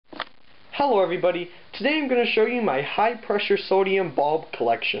Hello everybody, today I'm going to show you my high pressure sodium bulb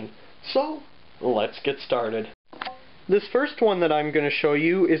collection. So, let's get started. This first one that I'm going to show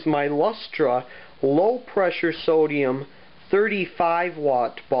you is my Luxe low pressure sodium 35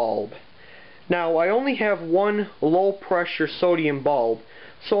 watt bulb. Now I only have one low pressure sodium bulb,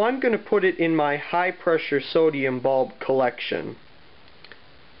 so I'm going to put it in my high pressure sodium bulb collection.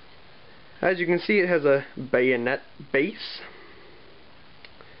 As you can see, it has a bayonet base,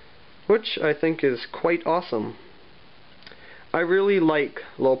 which I think is quite awesome. I really like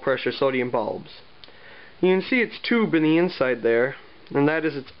low pressure sodium bulbs. You can see its tube in the inside there, and that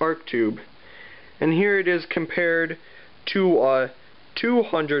is its arc tube. And here it is compared to a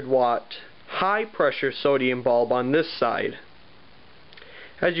 200 watt high pressure sodium bulb on this side.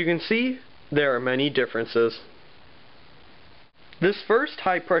 As you can see, there are many differences. This first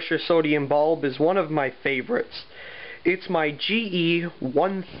high pressure sodium bulb is one of my favorites. It's my GE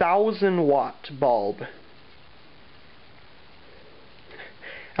 1000 watt bulb.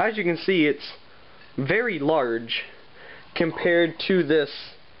 As you can see, it's very large compared to this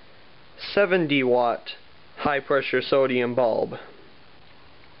 70 watt high pressure sodium bulb.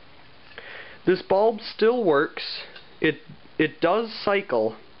 This bulb still works. It does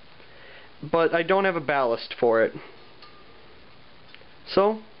cycle, but I don't have a ballast for it.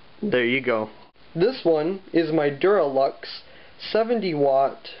 So, there you go. This one is my Dura Luxe 70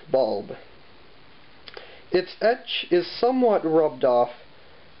 watt bulb. Its edge is somewhat rubbed off,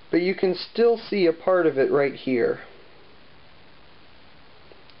 but you can still see a part of it right here.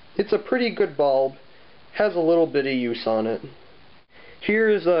 It's a pretty good bulb, has a little bit of use on it. Here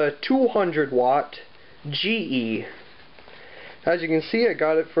is a 200 watt GE. As you can see, I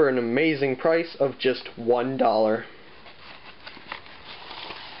got it for an amazing price of just $1.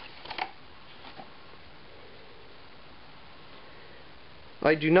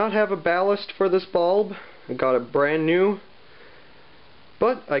 I do not have a ballast for this bulb. I got it brand new,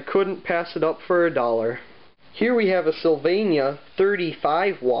 but I couldn't pass it up for $1. Here we have a Sylvania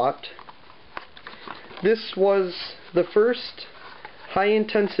 35 watt. This was the first high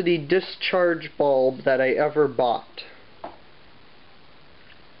intensity discharge bulb that I ever bought.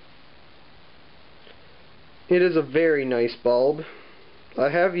 It is a very nice bulb. I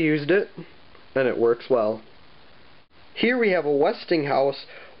have used it, and it works well. Here we have a Westinghouse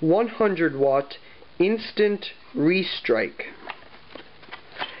 100 watt instant restrike.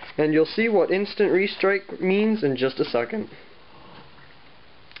 And you'll see what instant restrike means in just a second.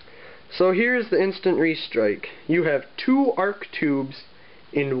 So here's the instant restrike. You have two arc tubes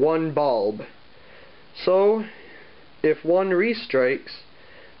in one bulb. So if one restrikes,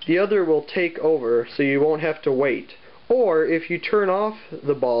 the other will take over, so you won't have to wait. Or if you turn off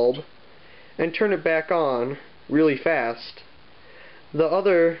the bulb and turn it back on really fast, the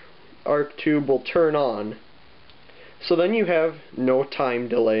other arc tube will turn on. So then you have no time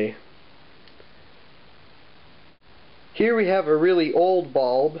delay. Here we have a really old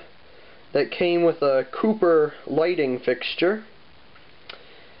bulb that came with a Cooper lighting fixture.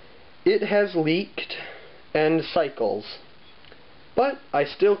 It has leaked and cycles, but I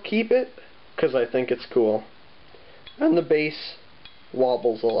still keep it because I think it's cool. And the base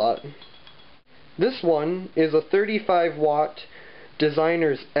wobbles a lot. This one is a 35 watt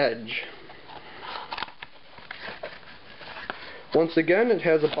designer's edge. Once again, it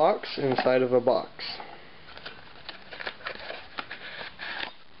has a box inside of a box.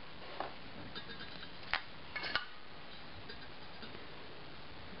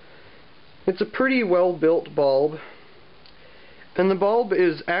 It's a pretty well built bulb, and the bulb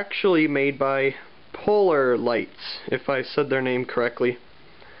is actually made by Polar Lights, if I said their name correctly.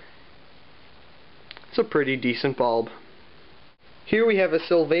 It's a pretty decent bulb. Here we have a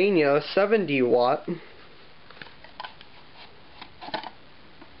Sylvania 70 watt.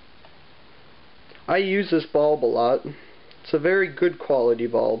 I use this bulb a lot. It's a very good quality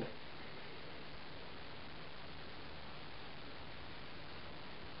bulb.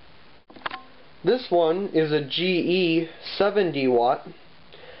 This one is a GE 70 watt.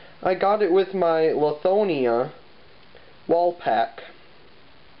 I got it with my Lithonia wall pack.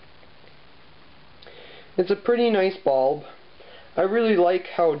 It's a pretty nice bulb. I really like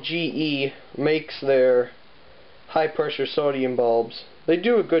how GE makes their high pressure sodium bulbs. They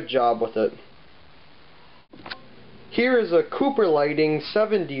do a good job with it. Here is a Cooper lighting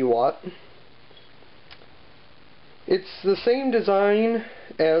 70 watt. It's the same design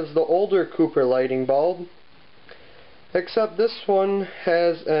as the older Cooper lighting bulb, except this one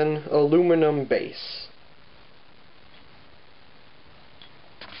has an aluminum base.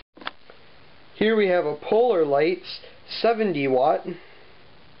 Here we have a Polar Lights 70 watt.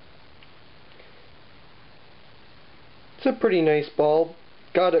 It's a pretty nice bulb.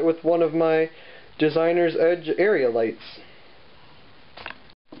 Got it with one of my Designer's Edge area lights.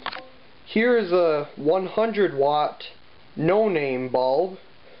 Here is a 100 watt no name bulb.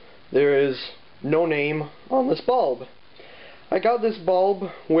 There is no name on this bulb. I got this bulb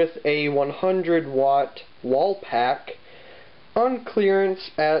with a 100 watt wall pack on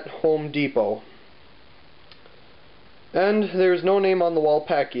clearance at Home Depot. And there's no name on the wall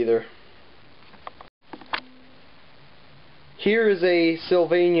pack either. Here is a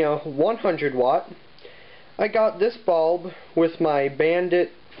Sylvania 100 watt. I got this bulb with my Bandit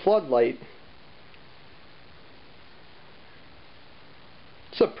floodlight.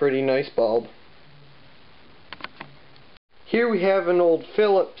 It's a pretty nice bulb. Here we have an old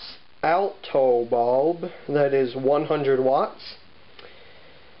Philips Alto bulb that is 100 watts.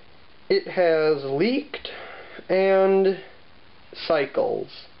 It has leaked and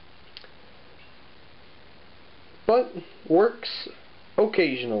cycles, but works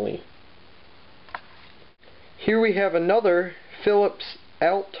occasionally. Here we have another Philips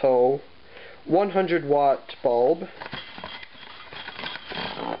Alto 100 watt bulb.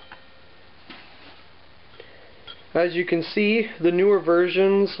 As you can see, the newer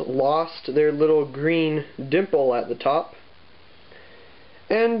versions lost their little green dimple at the top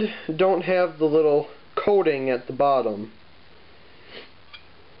and don't have the little coating at the bottom.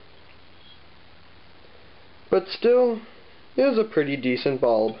 But still, it is a pretty decent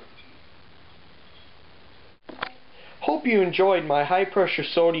bulb. Hope you enjoyed my high pressure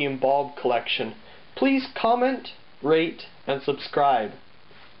sodium bulb collection. Please comment, rate, and subscribe.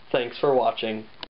 Thanks for watching.